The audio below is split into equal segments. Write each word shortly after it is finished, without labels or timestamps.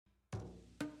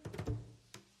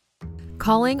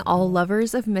calling all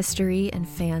lovers of mystery and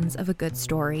fans of a good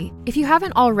story. If you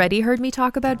haven't already heard me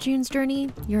talk about June's Journey,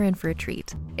 you're in for a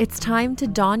treat. It's time to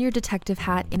don your detective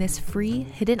hat in this free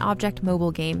hidden object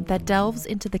mobile game that delves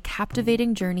into the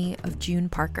captivating journey of June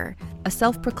Parker, a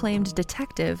self-proclaimed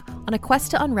detective on a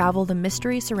quest to unravel the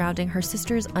mystery surrounding her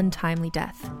sister's untimely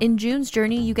death. In June's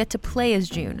Journey, you get to play as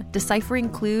June, deciphering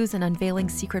clues and unveiling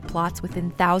secret plots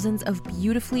within thousands of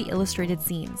beautifully illustrated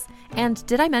scenes. And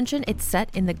did I mention it's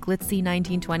set in the glitzy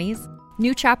 1920s?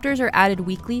 New chapters are added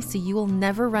weekly, so you will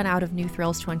never run out of new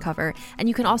thrills to uncover, and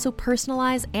you can also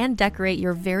personalize and decorate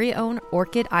your very own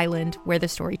Orchid Island where the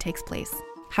story takes place.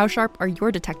 How sharp are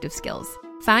your detective skills?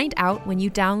 Find out when you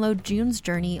download June's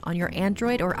Journey on your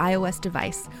Android or iOS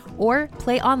device, or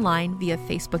play online via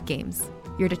Facebook Games.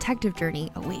 Your detective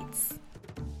journey awaits.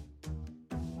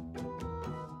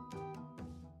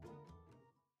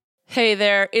 Hey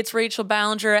there, it's Rachel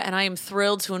Ballinger, and I am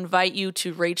thrilled to invite you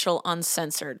to Rachel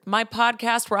Uncensored, my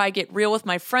podcast where I get real with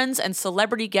my friends and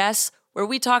celebrity guests, where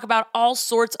we talk about all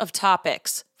sorts of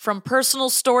topics. From personal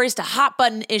stories to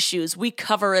hot-button issues, we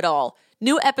cover it all.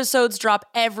 New episodes drop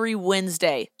every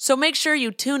Wednesday, so make sure you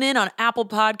tune in on Apple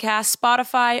Podcasts,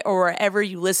 Spotify, or wherever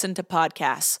you listen to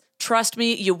podcasts. Trust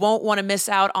me, you won't want to miss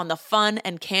out on the fun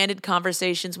and candid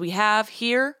conversations we have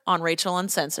here on Rachel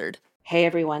Uncensored. Hey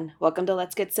everyone, welcome to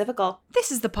Let's Get Civical.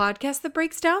 This is the podcast that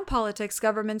breaks down politics,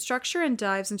 government structure, and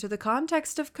dives into the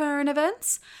context of current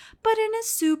events, but in a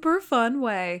super fun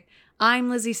way. I'm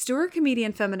Lizzie Stewart,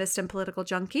 comedian, feminist, and political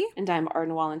junkie. And I'm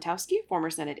Arden Walentowski,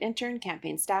 former Senate intern,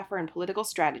 campaign staffer, and political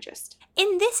strategist.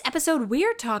 In this episode,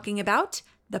 we're talking about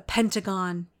the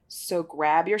Pentagon. So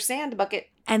grab your sand bucket.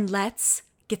 And let's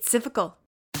get civical.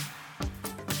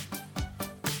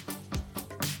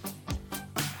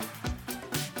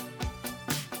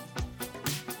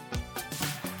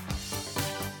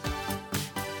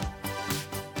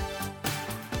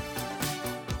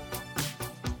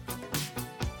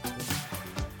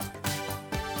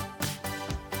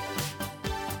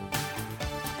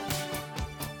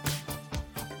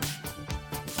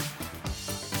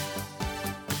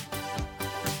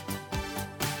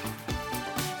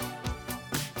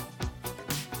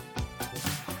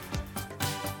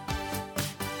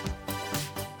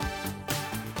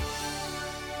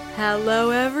 Hello,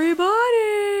 everybody!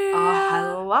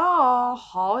 Hello!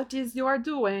 How it is you are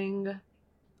doing?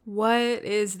 What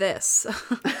is this?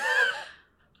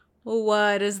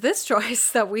 What is this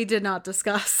choice that we did not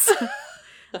discuss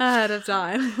ahead of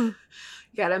time?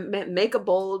 You gotta make a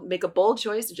bold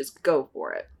choice and just go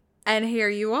for it. And here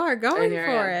you are going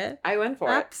for it. I went for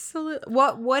it. Absolutely.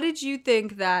 What did you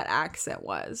think that accent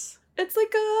was? It's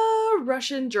like a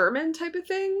Russian-German type of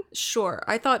thing. Sure.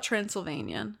 I thought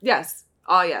Transylvanian. Yes.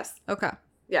 Oh, yes. Okay.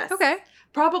 Yes. Okay.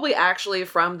 Probably actually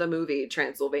from the movie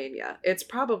Transylvania. It's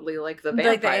probably like the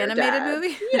vampire like the animated dad.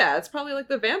 movie? Yeah, it's probably like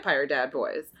the Vampire Dad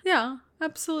boys. Yeah,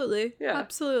 absolutely. Yeah.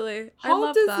 Absolutely. I How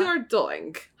love does that. your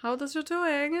doing? How does your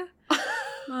doing?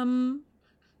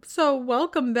 So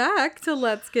welcome back to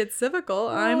Let's Get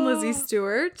Civical. I'm Lizzie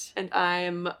Stewart. And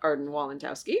I'm Arden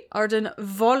Walentowski. Arden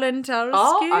Walentowski.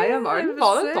 Oh, I am Arden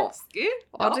Walentowski.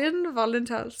 Arden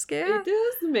Walentowski. It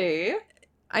is me.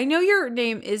 I know your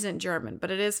name isn't German, but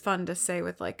it is fun to say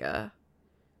with like a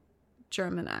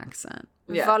German accent.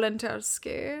 Yeah.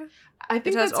 Walentowski. I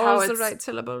think It has that's all how the it's... right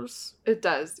syllables. It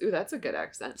does. Ooh, that's a good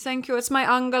accent. Thank you. It's my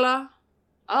Angela.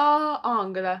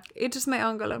 Angela. It is my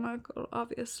Angela Merkel,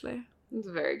 obviously. It's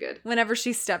very good. Whenever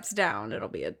she steps down, it'll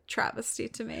be a travesty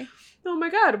to me. Oh my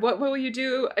god, what will you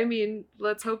do? I mean,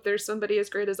 let's hope there's somebody as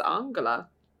great as Angela.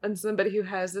 And somebody who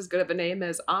has as good of a name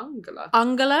as Angela.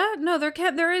 Angela? No,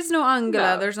 there is no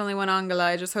Angela. No. There's only one Angela.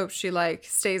 I just hope she like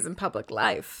stays in public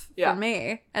life Yeah. for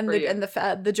me and For you.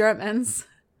 the Germans.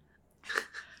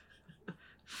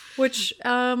 Which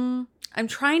I'm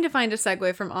trying to find a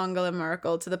segue from Angela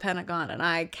Merkel to the Pentagon and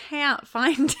I can't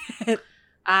find it.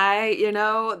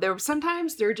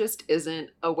 Sometimes there just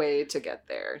isn't a way to get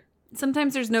there.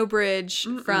 Sometimes there's no bridge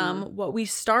from what we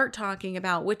start talking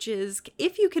about, which is,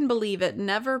 if you can believe it,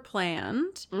 never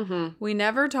planned. Mm-hmm. We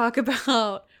never talk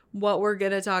about what we're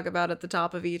going to talk about at the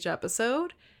top of each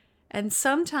episode. And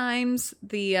sometimes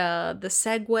the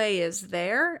segue is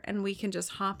there and we can just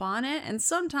hop on it. And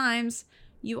sometimes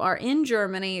you are in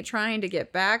Germany trying to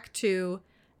get back to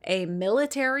a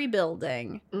military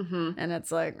building. Mm-hmm. And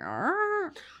it's like,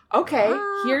 Okay,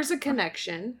 here's a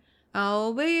connection.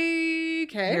 okay.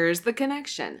 Here's the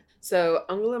connection. So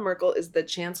Angela Merkel is the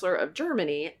Chancellor of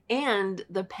Germany, and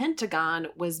the Pentagon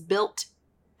was built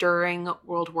during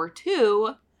World War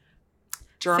II.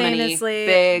 Germany, Famously,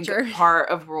 big part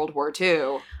of World War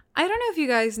II. I don't know if you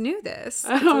guys knew this.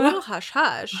 It's a little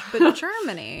hush-hush, but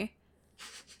Germany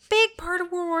big part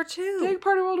of World War II. Big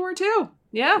part of World War II.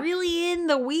 Yeah. Really in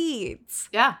the weeds.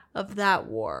 Yeah. Of that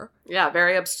war. Yeah,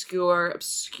 very obscure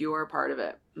part of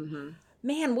it. Mm-hmm.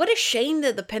 Man, what a shame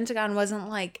that the Pentagon wasn't,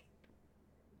 like,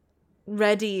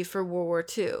 ready for World War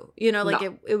II. You know, like,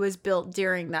 it was built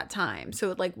during that time,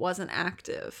 so it, like, wasn't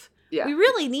active. Yeah. We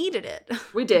really needed it.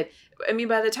 We did. I mean,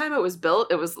 by the time it was built,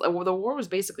 the war was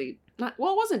basically not,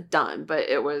 well, it wasn't done, but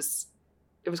it was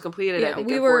completed, I think,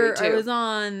 in 42. It was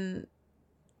on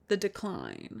the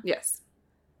decline. Yes.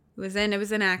 It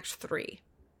was in Act 3.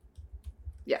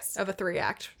 Yes. Of a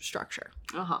 3-act structure.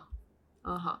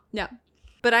 Yeah.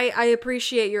 But I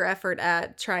appreciate your effort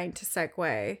at trying to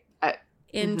segue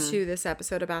into this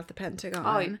episode about the Pentagon.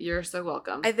 Oh, you're so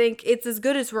welcome. I think it's as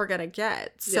good as we're going to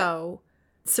get. So,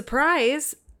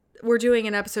 surprise, we're doing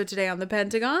an episode today on the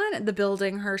Pentagon, the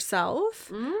building herself.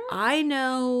 Mm. I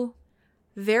know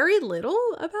very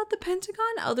little about the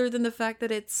Pentagon other than the fact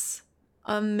that it's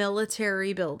a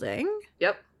military building.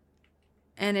 Yep.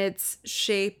 And it's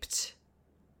shaped,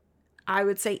 I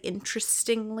would say,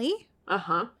 interestingly.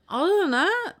 Uh-huh. Other than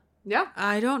that, yeah,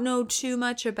 I don't know too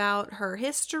much about her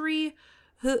history,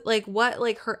 what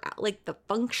the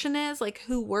function is, like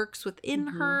who works within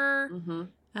her,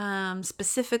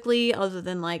 specifically, other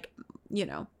than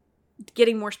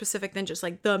getting more specific than just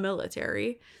like the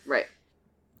military. Right.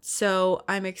 So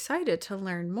I'm excited to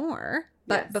learn more.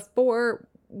 But before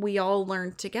we all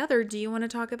learn together, do you want to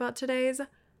talk about today's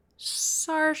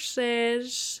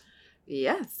sources?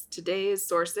 Yes, today's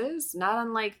sources, not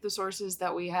unlike the sources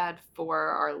that we had for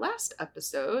our last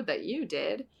episode that you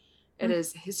did. It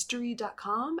is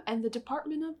history.com and the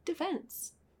Department of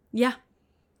Defense. Yeah.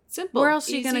 Simple. Where else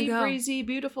are you going to go? Breezy,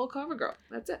 beautiful cover girl.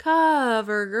 That's it.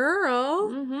 Cover girl.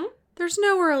 Mm-hmm. There's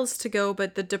nowhere else to go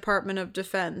but the Department of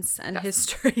Defense and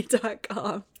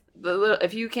history.com.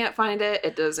 If you can't find it,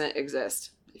 it doesn't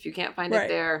exist. If you can't find it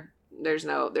there, there's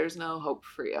no hope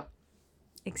for you.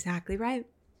 Exactly right.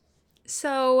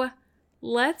 So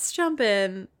let's jump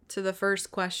in to the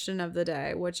first question of the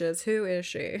day, which is, who is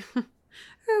she?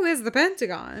 Who is the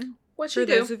Pentagon? What she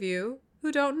do? For those of you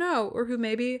who don't know, or who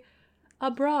may be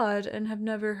abroad and have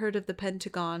never heard of the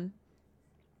Pentagon.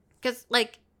 Because,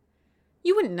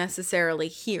 you wouldn't necessarily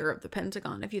hear of the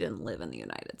Pentagon if you didn't live in the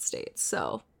United States.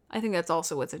 So I think that's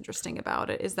also what's interesting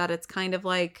about it, is that it's kind of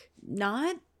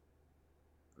not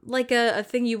like a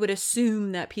thing you would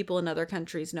assume that people in other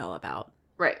countries know about.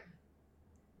 Right.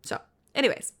 So,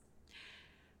 anyways.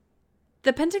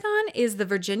 The Pentagon is the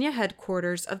Virginia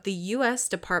headquarters of the U.S.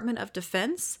 Department of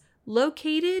Defense,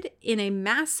 located in a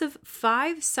massive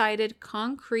 5-sided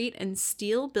concrete and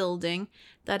steel building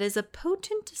that is a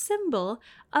potent symbol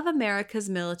of America's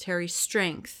military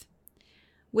strength.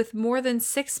 With more than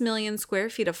 6 million square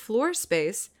feet of floor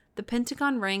space, the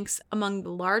Pentagon ranks among the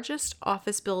largest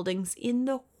office buildings in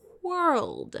the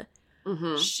world.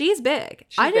 Mm-hmm. She's big.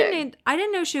 I didn't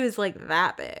know she was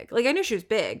that big. I knew she was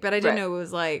big, but I didn't know it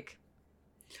was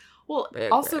Well,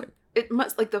 big, also big. It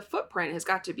must the footprint has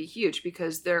got to be huge,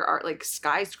 because there are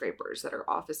skyscrapers that are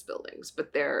office buildings,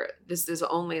 but this is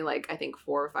only I think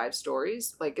 4 or 5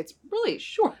 stories. It's really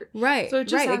short. Right. So it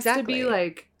just has to be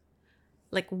wide.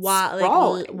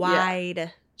 Yeah.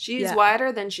 She's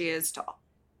wider than she is tall.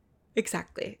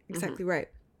 Exactly right.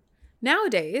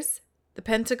 Nowadays, the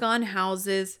Pentagon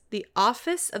houses the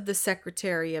Office of the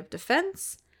Secretary of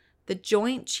Defense, the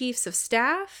Joint Chiefs of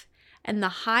Staff, and the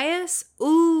highest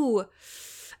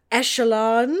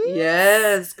echelon.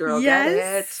 Yes, girl, get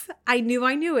it. I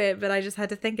knew it, but I just had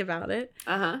to think about it.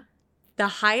 Uh-huh. The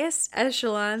highest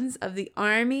echelons of the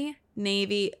Army,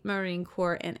 Navy, Marine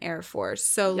Corps, and Air Force.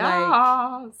 So,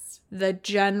 the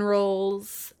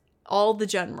generals, all the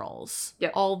generals,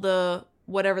 all the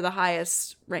whatever the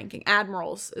highest ranking.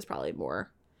 Admirals is probably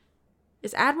more.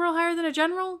 Is admiral higher than a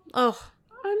general? Oh,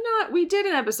 we did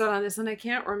an episode on this and I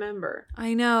can't remember.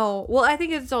 I know. Well, I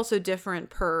think it's also different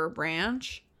per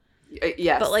branch.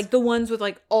 Yes. But the ones with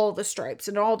all the stripes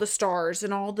and all the stars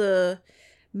and all the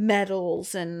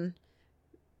medals and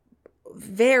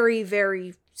very,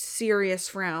 very serious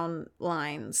frown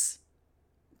lines.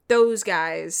 Those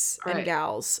guys and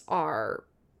gals are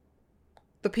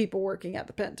the people working at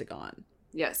the Pentagon.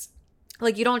 Yes.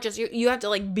 You don't just, you have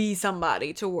to be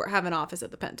somebody to have an office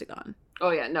at the Pentagon. Oh,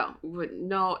 yeah. No.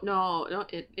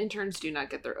 Interns do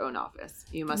not get their own office.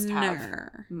 You must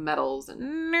have medals and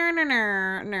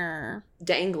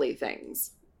dangly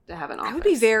things to have an office. I would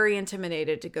be very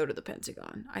intimidated to go to the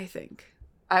Pentagon, I think.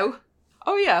 Oh,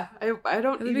 yeah. I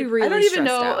don't even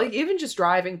know. Out. Even just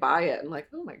driving by it, I'm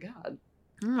oh, my God.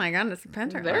 Oh, my God. It's the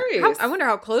Pentagon. I wonder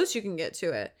how close you can get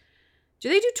to it. Do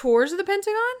they do tours of the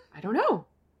Pentagon? I don't know.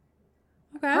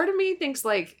 Okay. Part of me thinks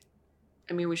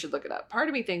I mean, we should look it up. Part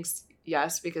of me thinks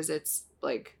yes, because it's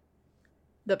like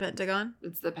The Pentagon?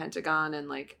 it's the Pentagon and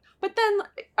like, but then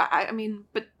I mean,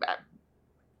 but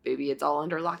maybe it's all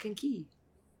under lock and key.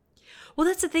 Well,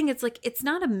 that's the thing. It's like, it's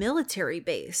not a military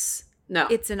base. No,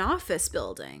 It's an office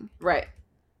building. right.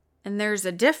 And there's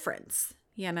a difference,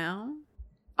 you know?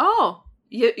 Oh,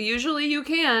 usually you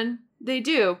can. They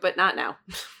do, but not now.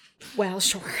 Well,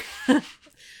 sure.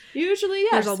 Usually,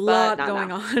 yes. There's a but lot not going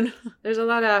now. on. There's a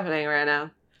lot happening right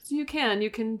now. So you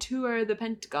can tour the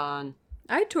Pentagon.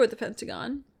 I toured the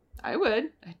Pentagon. I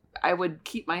would. I would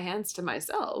keep my hands to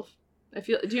myself. Do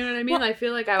you know what I mean? Well, I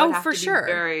feel like I would have for to be sure.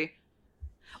 very.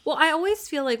 Well, I always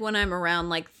feel like when I'm around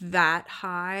like that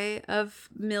high of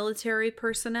military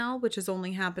personnel, which has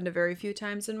only happened a very few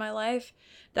times in my life,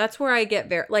 that's where I get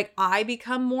very, like, I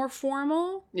become more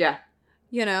formal, Yeah.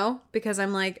 you know, because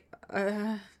I'm like,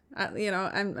 you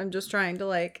know, I'm just trying to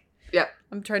like, Yep.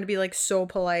 I'm trying to be like so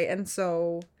polite and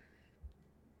so,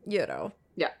 you know.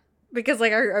 Yeah. Because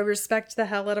like I respect the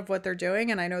hell out of what they're doing,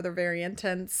 and I know they're very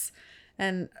intense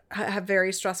and have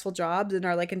very stressful jobs and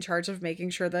are like in charge of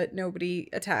making sure that nobody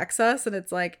attacks us. And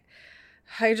it's like,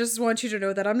 I just want you to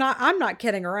know that I'm not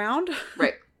kidding around.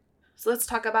 Right. So let's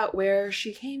talk about where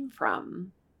she came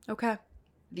from. Okay.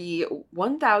 The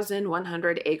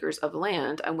 1,100 acres of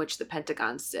land on which the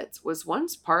Pentagon sits was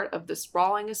once part of the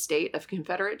sprawling estate of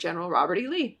Confederate General Robert E.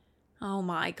 Lee. Oh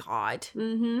my God.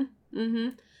 Mm-hmm. Mm-hmm.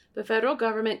 The federal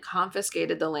government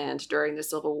confiscated the land during the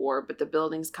Civil War, but the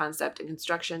building's concept and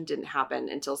construction didn't happen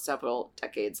until several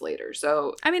decades later.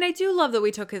 So, I mean, I do love that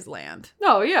we took his land.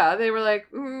 no, yeah, they were like,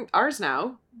 ours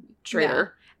now,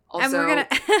 traitor. Also, And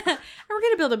we're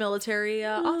gonna build a military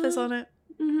office on it.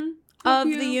 mhm. Of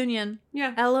You- the Union.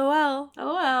 Yeah. LOL.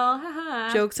 LOL.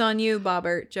 Haha. Jokes on you,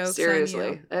 Bobbert. Jokes on Seriously,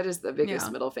 you. that is the biggest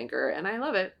Yeah. middle finger, and I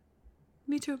love it.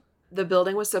 Me too. The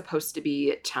building was supposed to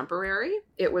be temporary.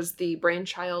 It was the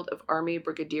brainchild of Army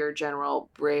Brigadier General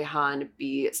Brehon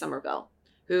B. Somerville,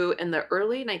 who in the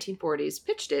early 1940s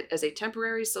pitched it as a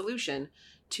temporary solution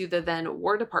to the then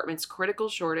War Department's critical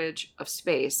shortage of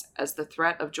space as the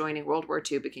threat of joining World War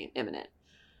II became imminent.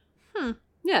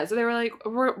 Yeah, so they were like,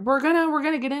 we're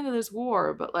gonna get into this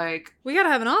war, but like We gotta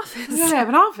have an office. we gotta have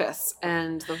an office,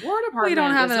 and the War Department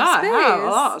don't have does enough not have space. a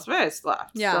lot of space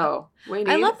left. Yeah. So we need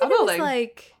I love a that it was building.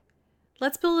 like,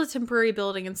 let's build a temporary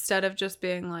building instead of just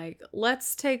being like,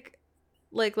 let's kick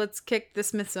the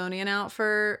Smithsonian out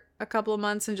for a couple of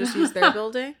months and just use their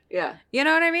building. Yeah. You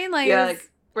know what I mean? Like, Yeah, it was-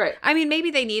 Right. I mean,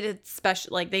 maybe they needed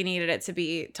they needed it to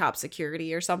be top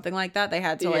security or something like that. They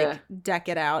had to Yeah. like deck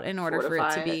it out in order for it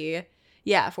Fortify to be,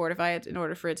 fortify it in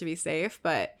order for it to be safe.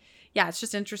 But yeah, it's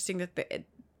just interesting that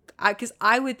because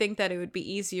I would think that it would be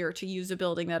easier to use a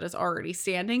building that is already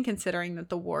standing, considering that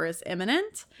the war is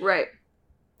imminent. Right.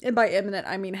 And by imminent,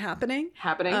 I mean happening.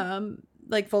 Happening.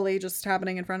 Like fully just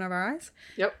happening in front of our eyes.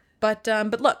 Yep. But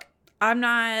look, I'm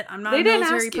not They a didn't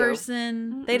military ask you.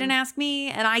 person. Mm-mm. They didn't ask me,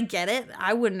 and I get it.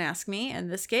 I wouldn't ask me in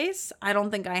this case. I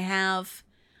don't think I have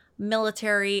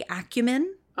military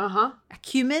acumen. Uh-huh.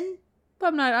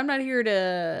 But I'm not here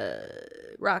to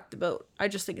rock the boat. I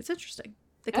just think it's interesting.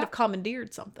 They could have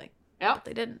commandeered something. Yeah. But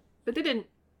they didn't. But they didn't.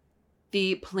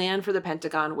 The plan for the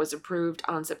Pentagon was approved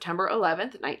on September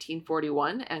 11th,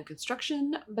 1941, and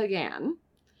construction began.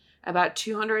 About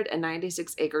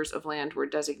 296 acres of land were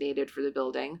designated for the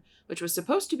building, which was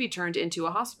supposed to be turned into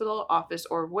a hospital, office,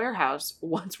 or warehouse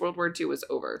once World War II was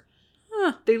over.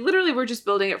 Huh. They literally were just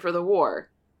building it for the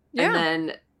war. Yeah. And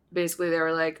then basically they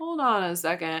were like, hold on a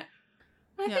second.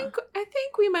 I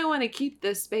think we might want to keep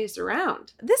this space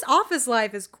around. This office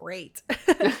life is great.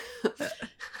 It's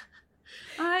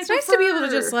It's nice to be able to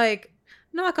just like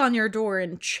knock on your door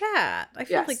and chat. I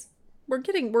feel like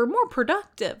we're more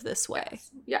productive this way.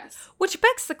 Yes. Which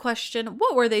begs the question,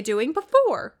 what were they doing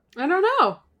before? I don't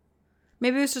know.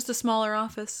 Maybe it was just a smaller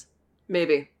office.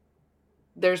 Maybe.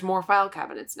 There's more file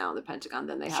cabinets now in the Pentagon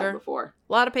than they Sure. had before.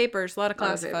 A lot of papers, a lot of A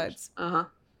lot of papers. classifieds. Uh-huh.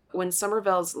 When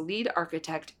Somerville's lead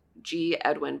architect, G.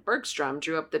 Edwin Bergstrom,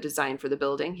 drew up the design for the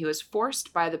building, he was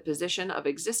forced by the position of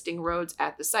existing roads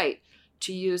at the site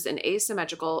to use an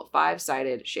asymmetrical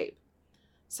 5-sided shape.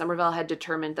 Somerville had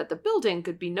determined that the building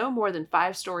could be no more than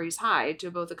 5 stories high to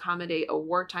both accommodate a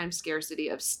wartime scarcity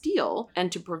of steel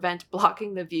and to prevent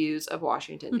blocking the views of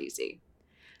Washington, D.C.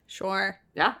 Sure.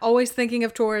 Yeah. Always thinking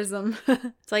of tourism.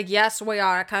 It's like, yes, we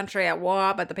are a country at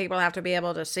war, but the people have to be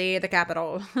able to see the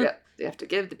capital. Yeah. They have to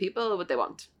give the people what they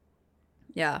want.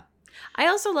 Yeah. I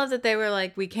also love that they were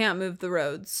like, we can't move the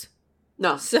roads.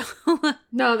 No. So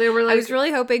No, they were like... I was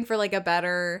really hoping for like a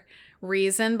better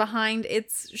reason behind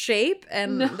its shape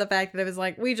and No. the fact that it was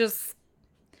like, we just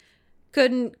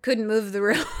Couldn't move the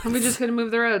road. We just couldn't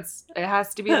move the roads. It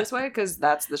has to be this way because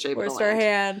that's the shape of the Forced our land.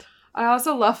 hand. I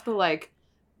also love the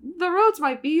roads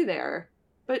might be there,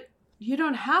 but you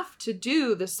don't have to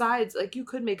do the sides. Like, you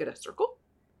could make it a circle.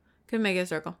 Could make it a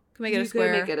circle. Could make it a square.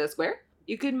 You could make it a square.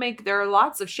 You could make, there are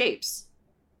lots of shapes.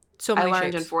 So many I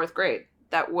learned shapes. in 4th grade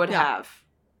that would have.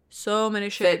 So many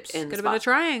shapes. in Could have been a spots.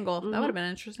 triangle. Mhm. That would have been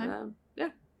interesting. Yeah.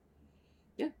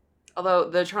 Although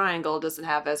the triangle doesn't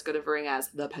have as good of a ring as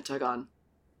the Pentagon.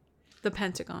 The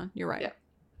Pentagon. You're right. Yeah.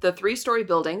 The 3-story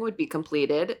building would be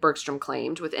completed, Bergstrom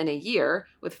claimed, within a year,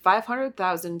 with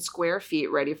 500,000 square feet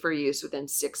ready for use within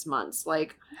 6 months.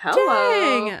 Like,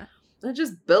 hello. Dang. Let's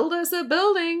just build us a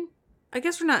building. I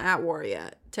guess we're not at war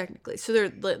yet, technically. So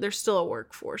there's still a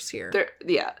workforce here.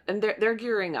 They're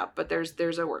gearing up, but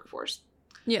there's a workforce.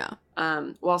 Yeah.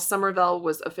 While Somerville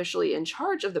was officially in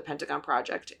charge of the Pentagon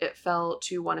project, it fell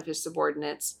to one of his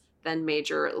subordinates, then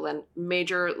Major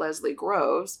Leslie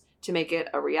Groves, to make it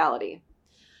a reality.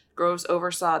 Groves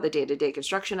oversaw the day-to-day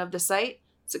construction of the site,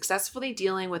 successfully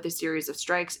dealing with a series of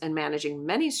strikes and managing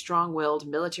many strong-willed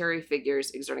military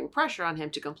figures exerting pressure on him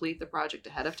to complete the project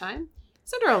ahead of time.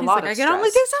 He's under a lot of I stress. can only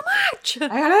do so much.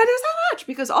 I gotta do so much!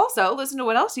 Because also, listen to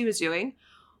what else he was doing.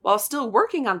 While still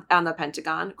working on the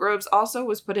Pentagon, Groves also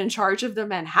was put in charge of the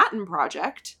Manhattan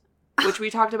Project, which we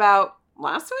talked about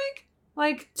last week?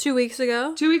 Like 2 weeks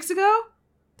ago? 2 weeks ago?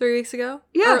 3 weeks ago?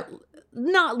 Yeah. Or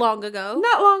not long ago.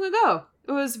 Not long ago.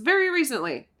 It was very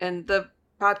recently in the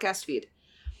podcast feed,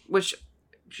 which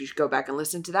you should go back and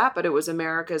listen to that, but it was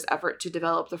America's effort to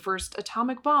develop the first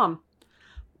atomic bomb.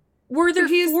 Were there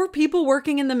So 4 people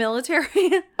working in the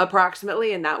military?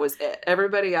 Approximately, and that was it.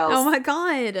 Everybody else, Oh my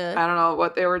god. I don't know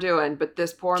what they were doing, but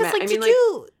this poor man, Like,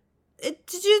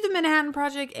 to do the Manhattan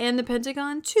Project and the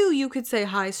Pentagon, too, you could say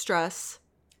high stress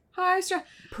high stress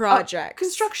projects.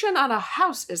 Construction on a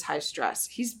house is high stress.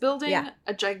 He's building Yeah.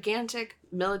 a gigantic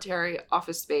military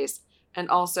office space and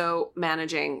also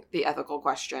managing the ethical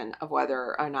question of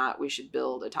whether or not we should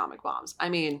build atomic bombs. I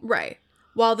mean, Right.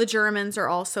 While the Germans are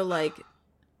also, like,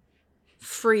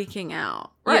 freaking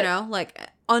out. Right. You know? Like,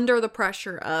 under the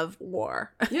pressure of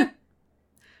war. Yeah.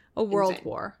 A world Insane.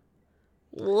 war.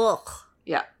 Ugh.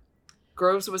 yeah.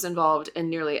 Groves was involved in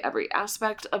nearly every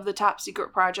aspect of the top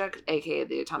secret project, aka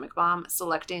the atomic bomb,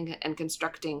 selecting and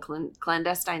constructing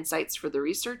clandestine sites for the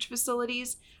research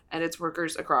facilities and its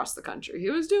workers across the country. He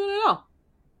was doing it all.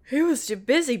 He was a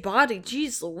busybody.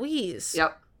 Jeez Louise.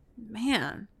 Yep.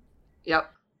 Man.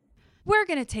 Yep. We're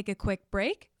going to take a quick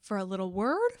break for a little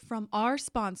word from our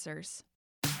sponsors.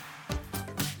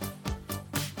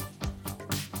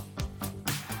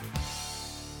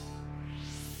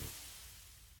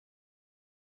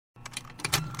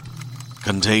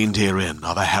 Contained herein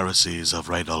are the heresies of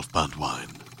Radolf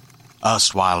Burntwine,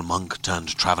 erstwhile monk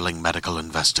turned traveling medical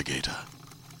investigator.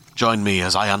 Join me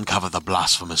as I uncover the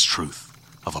blasphemous truth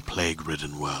of a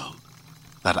plague-ridden world,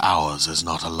 that ours is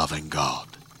not a loving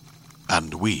God,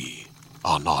 and we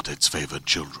are not its favored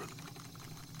children.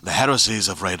 The heresies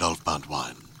of Radolf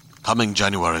Burntwine, coming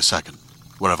January 2nd,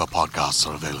 wherever podcasts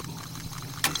are available.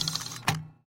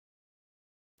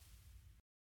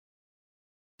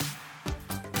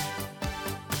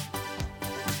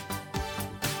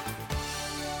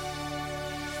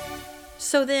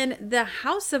 So then the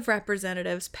House of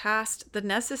Representatives passed the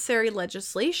necessary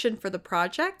legislation for the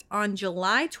project on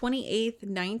July 28th,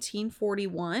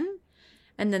 1941,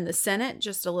 and then the Senate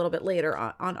just a little bit later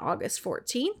on August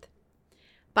 14th.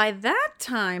 By that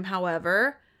time,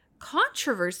 however,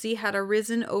 controversy had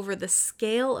arisen over the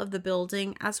scale of the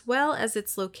building as well as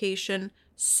its location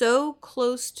so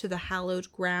close to the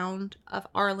hallowed ground of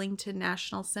Arlington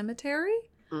National Cemetery.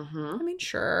 Mm-hmm. I mean,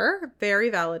 sure, very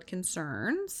valid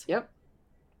concerns. Yep.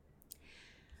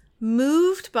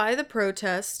 Moved by the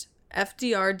protest,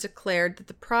 FDR declared that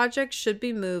the project should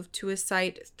be moved to a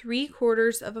site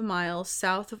 3/4 of a mile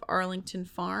south of Arlington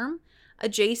Farm,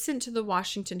 adjacent to the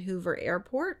Washington Hoover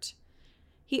Airport.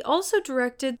 He also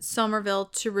directed Somerville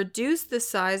to reduce the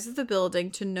size of the building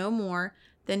to no more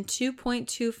than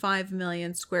 2.25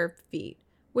 million square feet,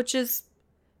 which is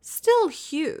still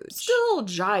huge. Still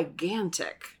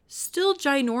gigantic. Still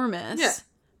ginormous, Yeah.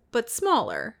 but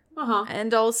smaller. Uh-huh.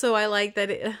 And also, I like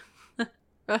that it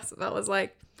that was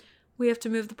like, we have to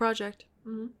move the project.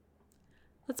 Mm-hmm.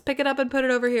 Let's pick it up and put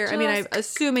it over here. I mean, I'm Just-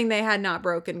 assuming they had not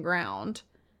broken ground.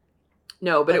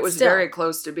 No, but But it was still. very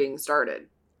close to being started.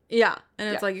 Yeah. And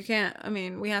it's Yeah. like, you can't, I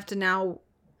mean, we have to now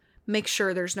make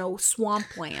sure there's no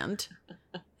swampland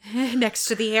next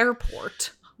to the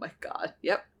airport. Oh my God.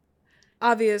 Yep.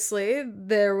 Obviously,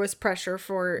 there was pressure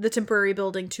for the temporary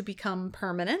building to become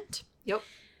permanent. Yep.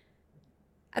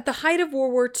 At the height of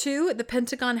World War II, the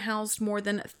Pentagon housed more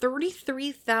than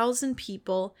 33,000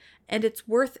 people, and its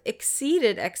worth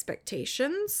exceeded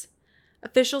expectations.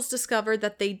 Officials discovered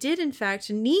that they did, in fact,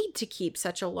 need to keep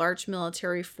such a large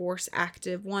military force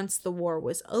active once the war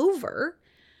was over.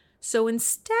 So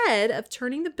instead of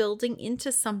turning the building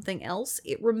into something else,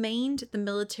 it remained the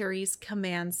military's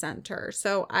command center.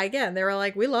 So again, they were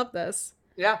like, we love this.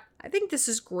 Yeah. I think this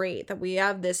is great that we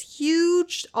have this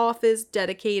huge office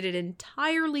dedicated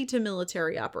entirely to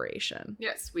military operation.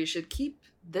 Yes, we should keep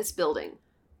this building.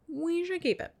 We should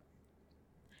keep it.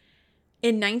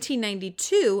 In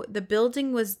 1992, the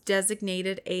building was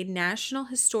designated a National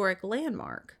Historic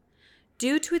Landmark.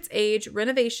 Due to its age,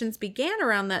 renovations began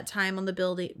around that time on the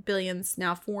building's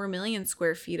now 4 million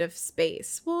square feet of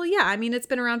space. Well, yeah, I mean, it's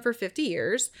been around for 50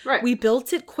 years. Right. We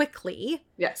built it quickly.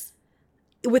 Yes.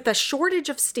 With a shortage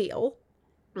of steel.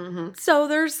 Mm-hmm. So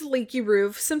there's leaky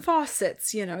roofs and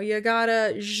faucets. You know, you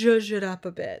gotta zhuzh it up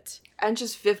a bit. And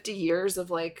just 50 years of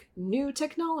like new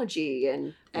technology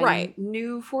and right.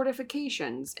 new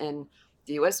fortifications. And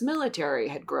the U.S. military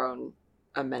had grown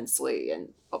immensely. And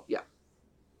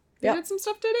they had some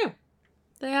stuff to do.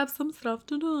 They have some stuff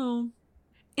to do.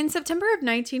 In September of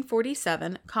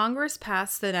 1947, Congress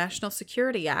passed the National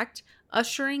Security Act,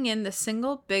 ushering in the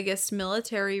single biggest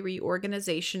military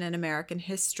reorganization in American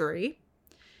history.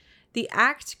 The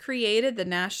act created the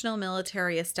National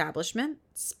Military Establishment,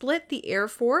 split the Air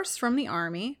Force from the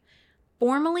Army,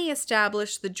 formally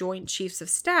established the Joint Chiefs of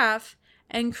Staff,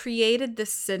 and created the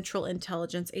Central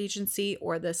Intelligence Agency,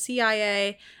 or the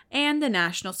CIA, and the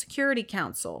National Security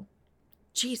Council.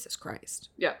 Jesus Christ.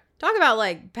 Yeah. Talk about,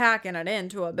 like, packing it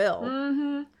into a bill.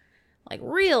 Mm-hmm. Like,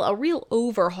 a real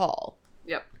overhaul.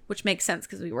 Yep. Which makes sense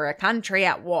because we were a country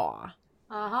at war.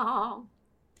 Uh-huh.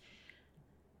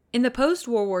 In the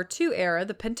post-World War II era,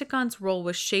 the Pentagon's role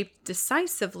was shaped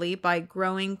decisively by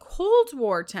growing Cold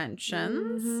War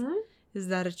tensions. Mm-hmm. Is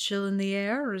that a chill in the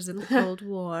air, or is it the Cold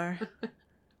War?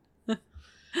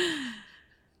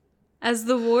 As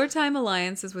the wartime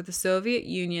alliances with the Soviet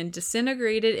Union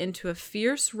disintegrated into a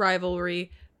fierce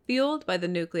rivalry fueled by the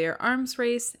nuclear arms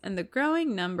race and the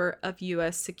growing number of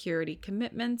U.S. security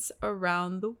commitments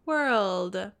around the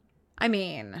world. I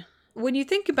mean, when you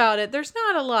think about it, there's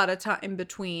not a lot of time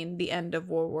between the end of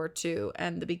World War II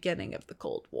and the beginning of the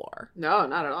Cold War. No,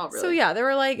 not at all, really. So yeah, they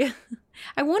were like,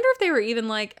 I wonder if they were even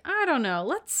like, I don't know,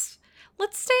 let's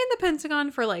stay in the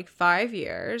Pentagon for like 5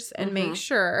 years and make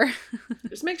sure.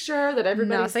 Just make sure that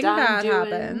everybody's nothing done bad doing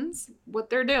happens.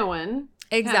 what they're doing.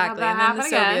 Exactly. And then the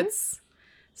again. Soviets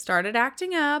started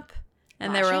acting up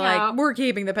and they were Lashing like, out. we're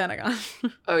keeping the Pentagon.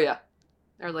 Oh, yeah.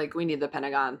 They're like, we need the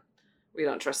Pentagon. We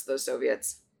don't trust those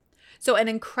Soviets. So an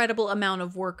incredible amount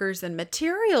of workers and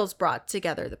materials brought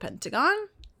together the Pentagon.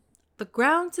 The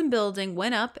grounds and building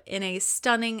went up in a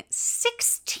stunning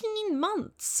 16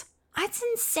 months. That's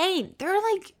insane. There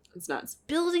are like It's nuts.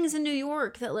 buildings in New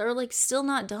York that are like still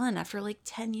not done after like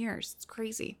 10 years. It's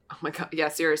crazy. Oh my God. Yeah,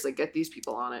 seriously, get these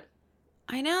people on it.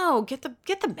 I know. Get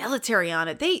the military on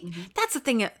it. That's the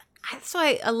thing. That's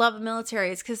why I love the military.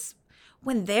 It's because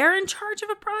when they're in charge of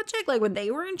a project, like when they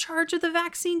were in charge of the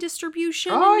vaccine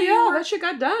distribution. Oh, in New yeah. York, That shit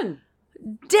got done.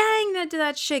 dang, did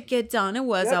that shit get done. It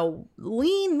was Yep. a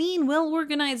lean, mean,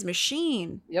 well-organized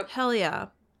machine. Yep. Hell yeah.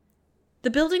 The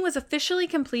building was officially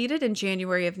completed in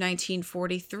January of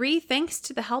 1943 thanks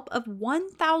to the help of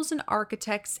 1,000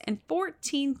 architects and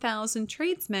 14,000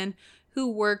 tradesmen who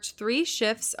worked 3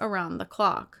 shifts around the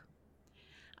clock.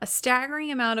 A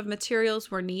staggering amount of materials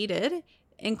were needed,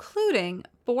 including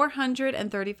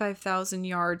 435,000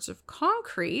 yards of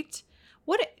concrete.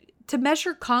 To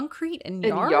measure concrete in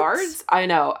yards? In yards? I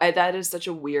know. That is such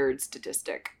a weird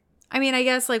statistic. I mean, I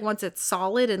guess like once it's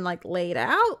solid and like laid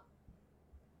out,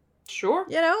 Sure.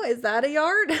 you know, is that a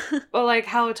yard? But like,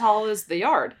 how tall is the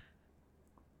yard?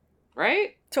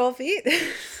 Right? 12 feet?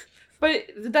 But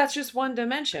that's just one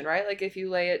dimension, right? Like if you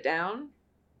lay it down.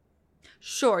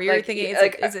 Sure, you're Like, thinking,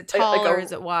 like, is it tall like or a-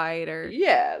 is it wide or?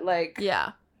 Yeah, like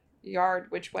Yeah. yard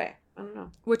which way? I don't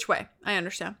know. Which way? I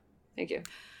understand. Thank you.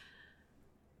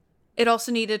 It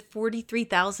also needed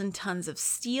 43,000 tons of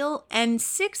steel and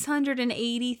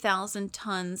 680,000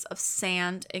 tons of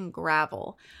sand and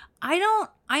gravel. I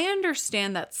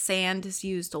understand that sand is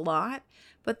used a lot,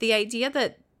 but the idea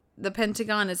that the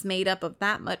Pentagon is made up of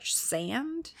that much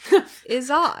sand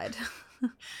is odd.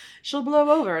 She'll blow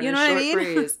over in You a know what I short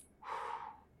mean? breeze.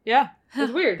 Yeah,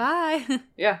 it's weird. Bye.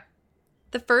 Yeah.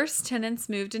 The first tenants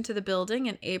moved into the building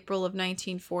in April of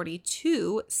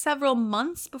 1942, several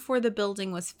months before the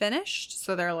building was finished.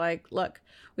 So they're like, look,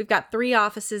 we've got 3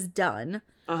 offices done.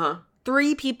 3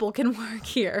 3 people can work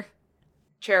here.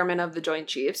 Chairman of the Joint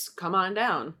Chiefs, come on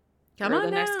down. Come You're on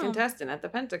the next down. contestant at the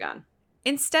Pentagon.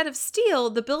 Instead of steel,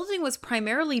 the building was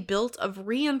primarily built of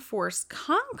reinforced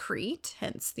concrete,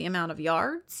 hence the amount of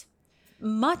yards.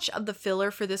 Much of the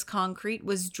filler for this concrete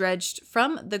was dredged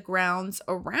from the grounds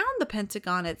around the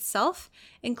Pentagon itself,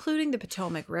 including the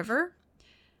Potomac River.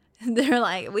 They're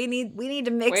like, we need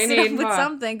to mix it up with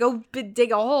something. Go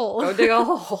dig a hole. Go dig a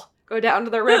hole. Go down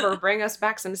to the river. Bring us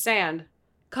back some sand.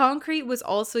 Concrete was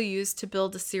also used to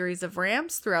build a series of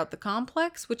ramps throughout the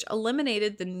complex, which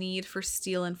eliminated the need for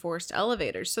steel-enforced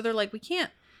elevators. So they're like, we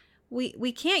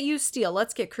can't use steel.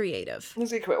 Let's get creative.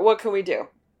 What can we do?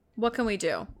 What can we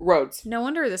do? Roads. No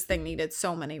wonder this thing needed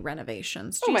so many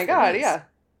renovations. Oh my God, yeah.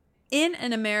 In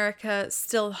an America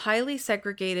still highly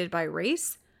segregated by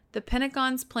race, the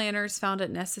Pentagon's planners found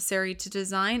it necessary to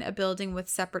design a building with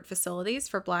separate facilities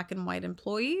for Black and white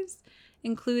employees,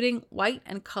 including white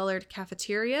and colored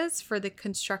cafeterias for the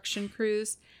construction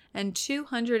crews and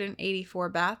 284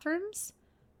 bathrooms,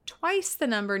 twice the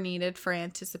number needed for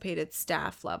anticipated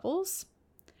staff levels.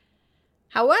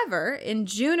 However, in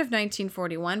June of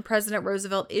 1941, President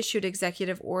Roosevelt issued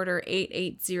Executive Order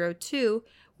 8802,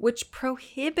 which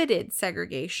prohibited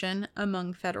segregation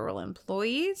among federal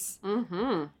employees.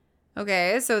 Mm-hmm.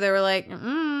 Okay, so they were like,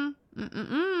 no,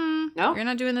 you're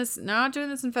not doing this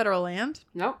in federal land.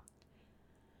 Nope.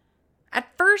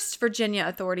 At first, Virginia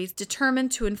authorities,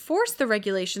 determined to enforce the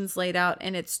regulations laid out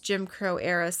in its Jim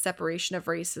Crow-era separation of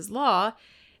races law,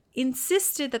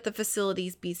 insisted that the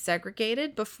facilities be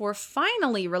segregated before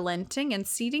finally relenting and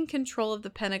ceding control of the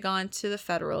Pentagon to the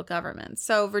federal government.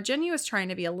 So Virginia was trying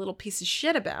to be a little piece of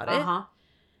shit about it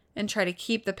and try to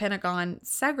keep the Pentagon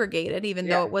segregated, even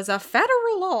though it was a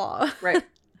federal law. Right.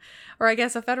 Or I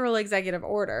guess a federal executive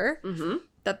order Mm-hmm.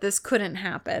 that this couldn't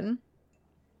happen.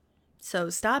 So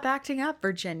stop acting up,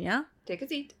 Virginia. Take a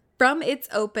seat. From its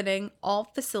opening, all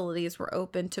facilities were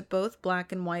open to both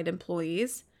Black and white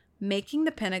employees, making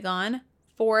the Pentagon,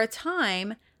 for a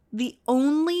time, the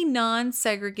only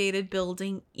non-segregated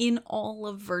building in all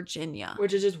of Virginia.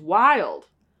 Which is just wild.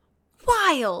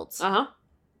 Wild! Uh-huh.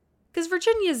 Because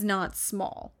Virginia is not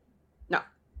small. No.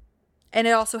 And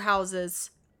it also houses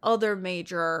other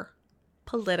major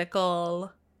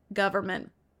political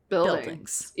government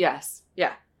buildings. Yes.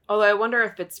 Yeah. Although I wonder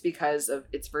if it's because of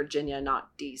it's Virginia,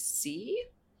 not D.C.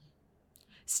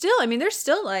 Still, I mean, there's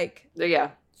still like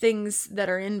Yeah. things that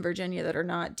are in Virginia that are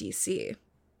not DC.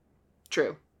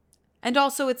 True. And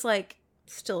also it's like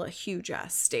still a huge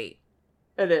ass state.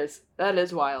 It is. That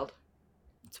is wild.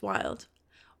 It's wild.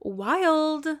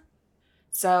 Wild.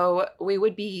 So we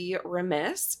would be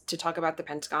remiss to talk about the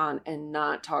Pentagon and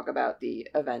not talk about the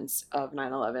events of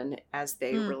 9/11 as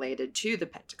they related to the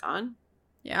Pentagon.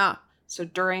 Yeah. So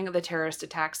during the terrorist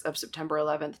attacks of September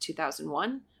 11th,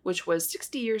 2001, which was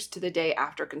 60 years to the day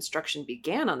after construction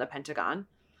began on the Pentagon,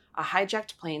 a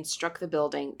hijacked plane struck the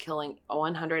building, killing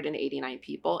 189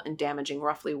 people and damaging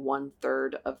roughly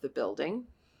 1/3 of the building.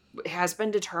 It has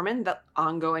been determined that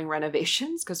ongoing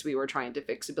renovations, because we were trying to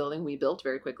fix a building we built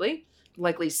very quickly,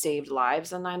 likely saved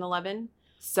lives on 9/11.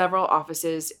 Several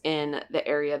offices in the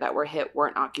area that were hit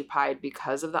weren't occupied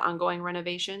because of the ongoing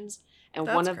renovations. And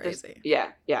That's one of crazy.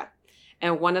 Yeah.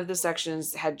 And one of the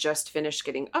sections had just finished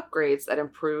getting upgrades that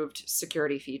improved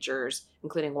security features,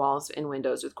 including walls and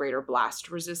windows with greater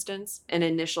blast resistance. An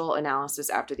initial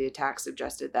analysis after the attack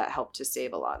suggested that helped to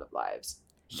save a lot of lives.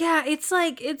 Yeah, it's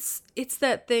like it's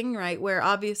that thing, right, where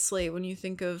obviously when you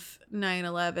think of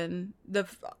 9/11, the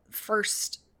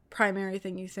first primary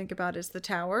thing you think about is the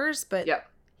towers, but Yep.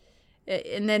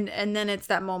 and then it's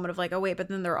that moment of like, oh wait, but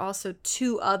then there are also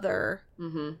two other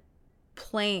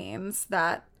planes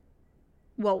that,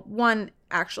 well, one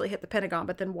actually hit the Pentagon,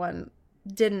 but then one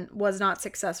was not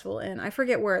successful in, I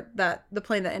forget where the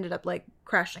plane that ended up like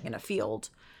crashing in a field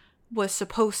was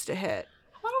supposed to hit.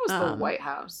 I thought it was the White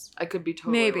House. I could be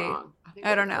totally wrong.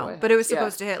 I don't know, but it was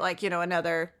supposed to hit like,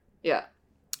 another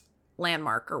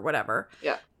landmark or whatever.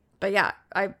 Yeah. But yeah,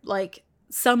 I like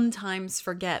sometimes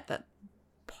forget that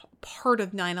part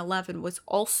of 9/11 was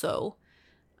also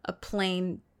a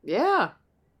plane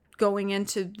going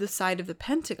into the side of the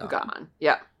Pentagon. Gone.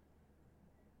 Yeah.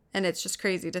 And it's just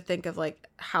crazy to think of like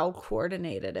how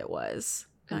coordinated it was.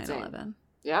 9/11.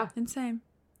 Yeah. Insane.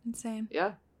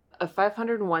 Yeah. A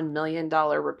 $501 million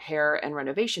repair and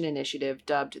renovation initiative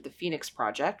dubbed the Phoenix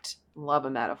Project, love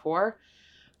a metaphor.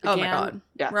 Oh my God.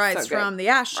 Yeah, Rise from the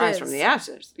ashes. Rise from the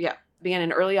ashes. Yeah. Began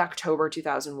in early October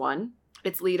 2001.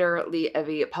 Its leader, Lee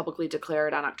Evey, publicly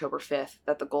declared on October 5th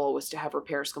that the goal was to have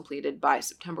repairs completed by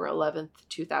September 11th,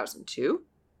 2002.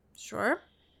 Sure.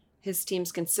 His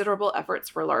team's considerable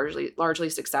efforts were largely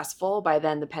successful. By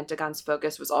then, the Pentagon's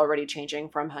focus was already changing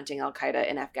from hunting al-Qaeda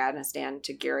in Afghanistan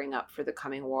to gearing up for the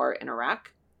coming war in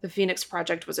Iraq. The Phoenix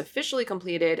Project was officially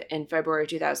completed in February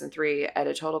 2003 at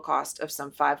a total cost of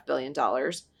some $5 billion.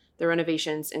 The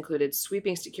renovations included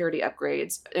sweeping security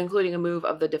upgrades, including a move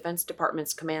of the Defense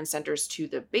Department's command centers to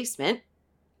the basement.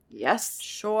 Yes.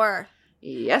 Sure.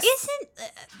 Yes.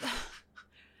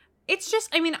 It's just,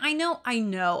 I mean, I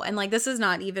know, and like this is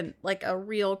not even like a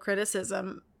real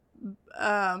criticism,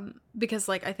 because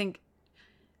like I think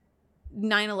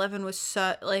 9/11 was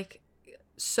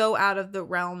so out of the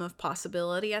realm of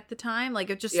possibility at the time. Like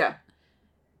it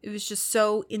was just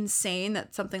so insane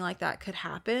that something like that could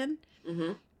happen.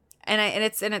 Mm-hmm. And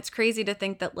it's crazy to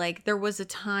think that like there was a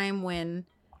time when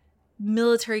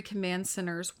military command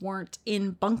centers weren't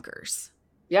in bunkers.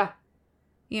 Yeah.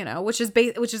 You know, which is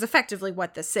effectively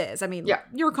what this is. I mean,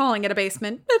 you're calling it a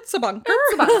basement. It's a bunker.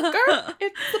 It's a bunker.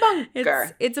 It's a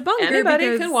bunker. It's a bunker.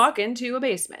 Anybody can walk into a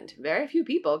basement. Very few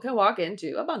people can walk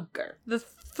into a bunker. The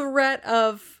threat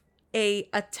of a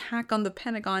attack on the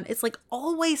Pentagon is like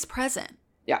always present.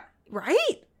 Yeah.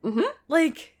 Right? Mm-hmm.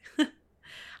 Like,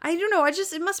 I don't know.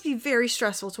 It must be very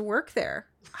stressful to work there,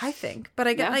 I think. But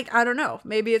I get I don't know.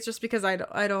 Maybe it's just because I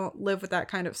don't live with that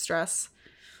kind of stress.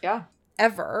 Yeah.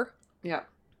 Ever. Yeah.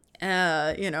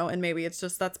 You know, and maybe it's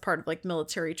just that's part of like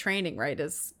military training, right?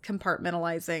 Is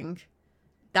compartmentalizing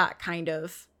that kind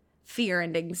of fear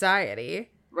and anxiety.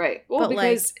 Right. Well, but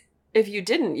because if you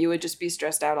didn't, you would just be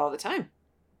stressed out all the time.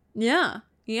 Yeah.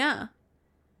 Yeah.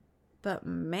 But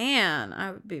man, I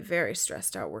would be very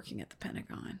stressed out working at the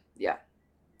Pentagon. Yeah.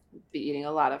 Be eating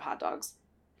a lot of hot dogs.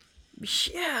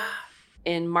 Yeah.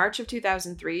 In March of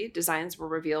 2003, designs were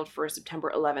revealed for a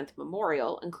September 11th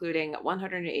memorial, including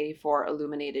 184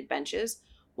 illuminated benches,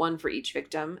 one for each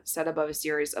victim, set above a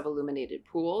series of illuminated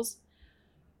pools.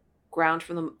 Ground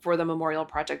for the memorial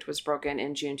project was broken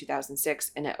in June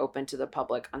 2006, and it opened to the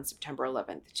public on September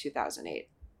 11th, 2008.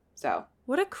 So,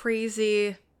 what a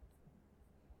crazy...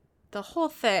 The whole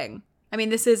thing. I mean,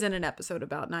 this isn't an episode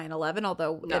about 9/11,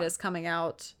 although it is coming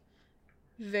out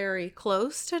very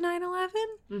close to 9/11.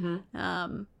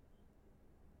 Mm-hmm.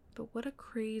 But what a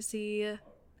crazy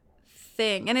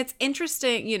thing. And it's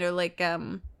interesting, you know, like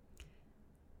to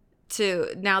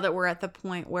now that we're at the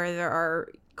point where there are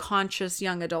conscious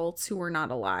young adults who were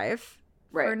not alive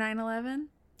for 9/11.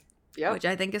 Yeah. Which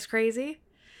I think is crazy.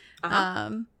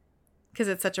 Because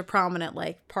it's such a prominent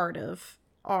like part of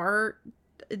our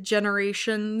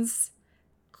generation's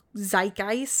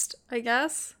zeitgeist, I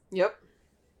guess. Yep.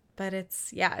 But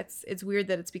it's weird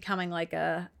that it's becoming like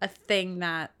a thing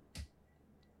that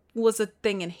was a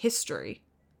thing in history.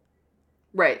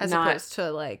 Right. As opposed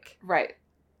to like... Right.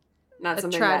 Not a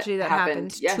something tragedy that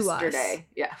happened yesterday.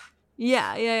 To us.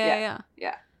 Yeah.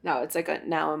 Yeah. No, it's like a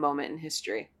moment in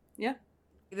history. Yeah.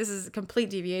 This is a complete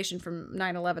deviation from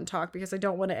 9/11 talk because I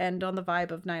don't want to end on the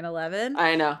vibe of 9/11.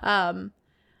 I know.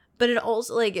 But it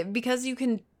also, like, because you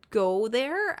can go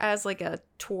there as like a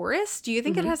tourist, do you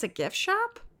think it has a gift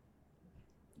shop?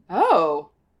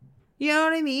 Oh. You know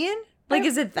what I mean? Like,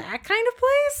 is it that kind of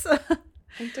place?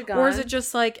 Pentagon. Or is it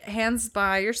just like, hands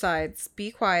by your sides,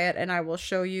 be quiet, and I will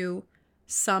show you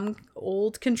some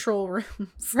old control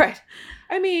rooms. Right.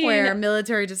 I mean, where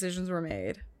military decisions were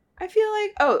made. I feel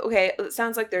like, it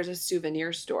sounds like there's a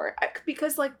souvenir store.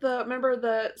 Because, like, remember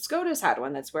the SCOTUS had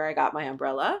one. That's where I got my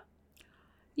umbrella.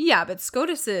 Yeah, but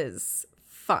SCOTUS is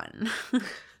fun.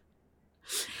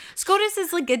 SCOTUS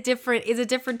is like a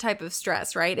different type of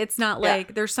stress, right? It's not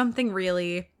like there's something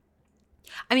really...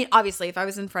 I mean, obviously, if I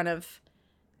was in front of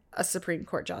a Supreme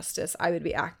Court justice, I would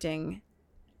be acting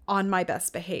on my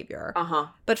best behavior. Uh-huh.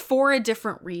 But for a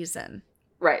different reason.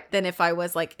 Right. Than if I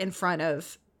was like in front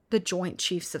of the Joint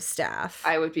Chiefs of Staff.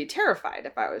 I would be terrified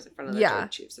if I was in front of the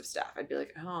Joint Chiefs of Staff. I'd be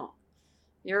like, oh,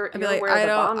 I'd be like,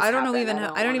 I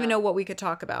don't even know what we could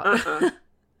talk about. Uh-uh.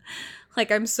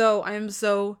 Like I am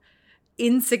so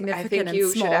insignificant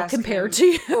and small compared to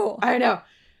you. I know.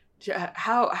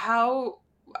 How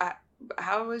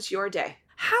was your day?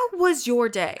 How was your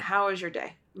day? How was your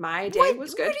day? My day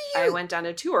was good. I went on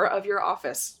a tour of your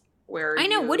office where I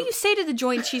know. What do you say to the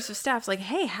Joint Chiefs of Staff? It's like,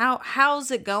 hey, how's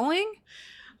it going?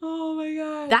 Oh my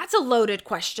God. That's a loaded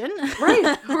question.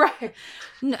 Right.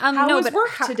 How was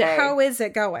work today? How is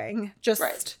it going?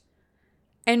 Just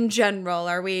in general,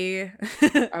 are we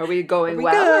going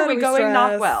well? Or are we going stressed?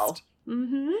 not well?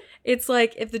 Mm-hmm. It's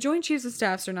like if the Joint Chiefs of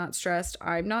Staffs are not stressed,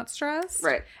 I'm not stressed.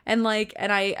 Right. And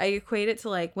I equate it to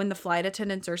like when the flight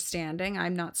attendants are standing,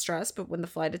 I'm not stressed. But when the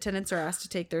flight attendants are asked to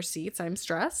take their seats, I'm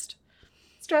stressed.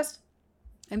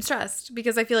 I'm stressed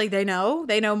because I feel like they know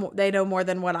more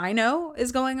than what I know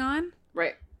is going on.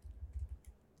 Right.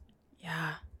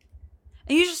 Yeah.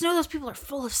 And you just know those people are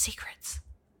full of secrets.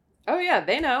 Oh, yeah,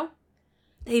 they know.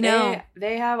 They know.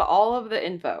 They have all of the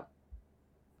info.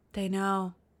 They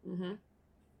know. Mm-hmm.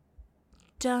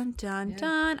 Dun, dun,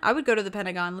 dun. I would go to the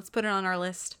Pentagon. Let's put it on our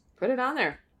list. Put it on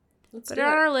there. Let's put do it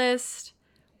on our list.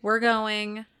 We're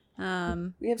going.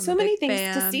 We have so many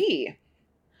things to see.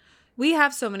 We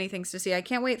have so many things to see. I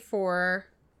can't wait for,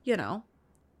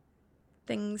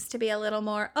 things to be a little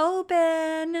more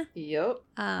open. Yep.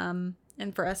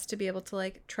 And for us to be able to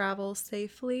like travel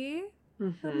safely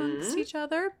amongst each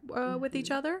other, with each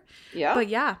other. Yeah. But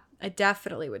yeah, I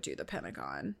definitely would do the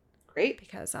Pentagon. Great.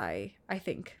 Because I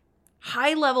think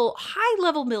high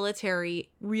level military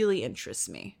really interests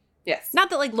me. Yes. Not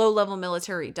that like low level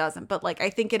military doesn't, but like I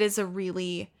think it is a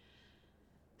really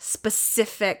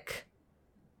specific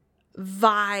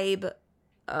vibe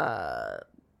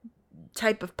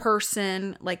type of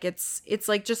person. Like it's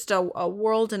like just a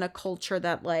world and a culture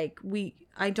that like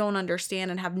I don't understand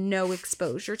and have no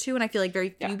exposure to, and I feel like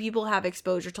very few people have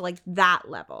exposure to like that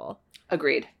level.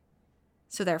 Agreed.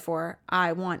 So therefore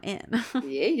I want in.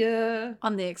 Yeah.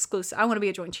 On the exclusive. I want to be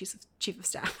a joint chief of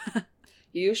staff.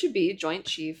 You should be joint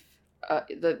chief of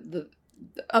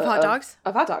hot dogs?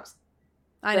 Of hot dogs.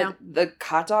 I know. The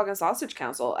Hot Dog and Sausage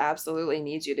Council absolutely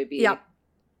needs you to be. Yep.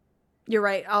 You're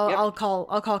right. I'll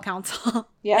call council.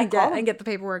 Yeah. and get the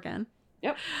paperwork in.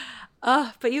 Yep.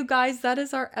 But you guys, that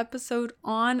is our episode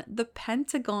on the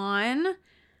Pentagon.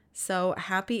 So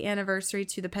happy anniversary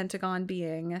to the Pentagon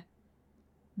being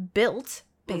built,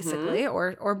 basically,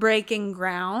 or breaking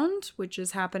ground, which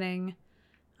is happening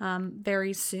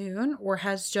very soon, or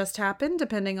has just happened,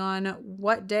 depending on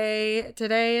what day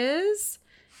today is.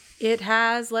 It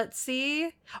has, let's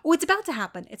see. Oh, it's about to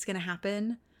happen. It's going to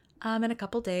happen in a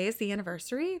couple days, the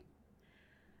anniversary.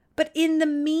 But in the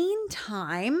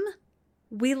meantime,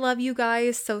 we love you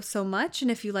guys so much.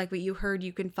 And if you like what you heard,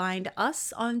 you can find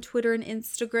us on Twitter and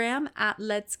Instagram at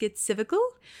Let's Get Civical.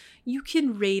 You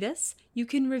can rate us. You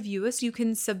can review us. You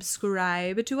can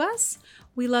subscribe to us.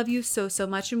 We love you so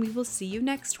much, and we will see you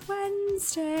next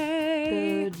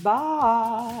Wednesday.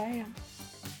 Goodbye.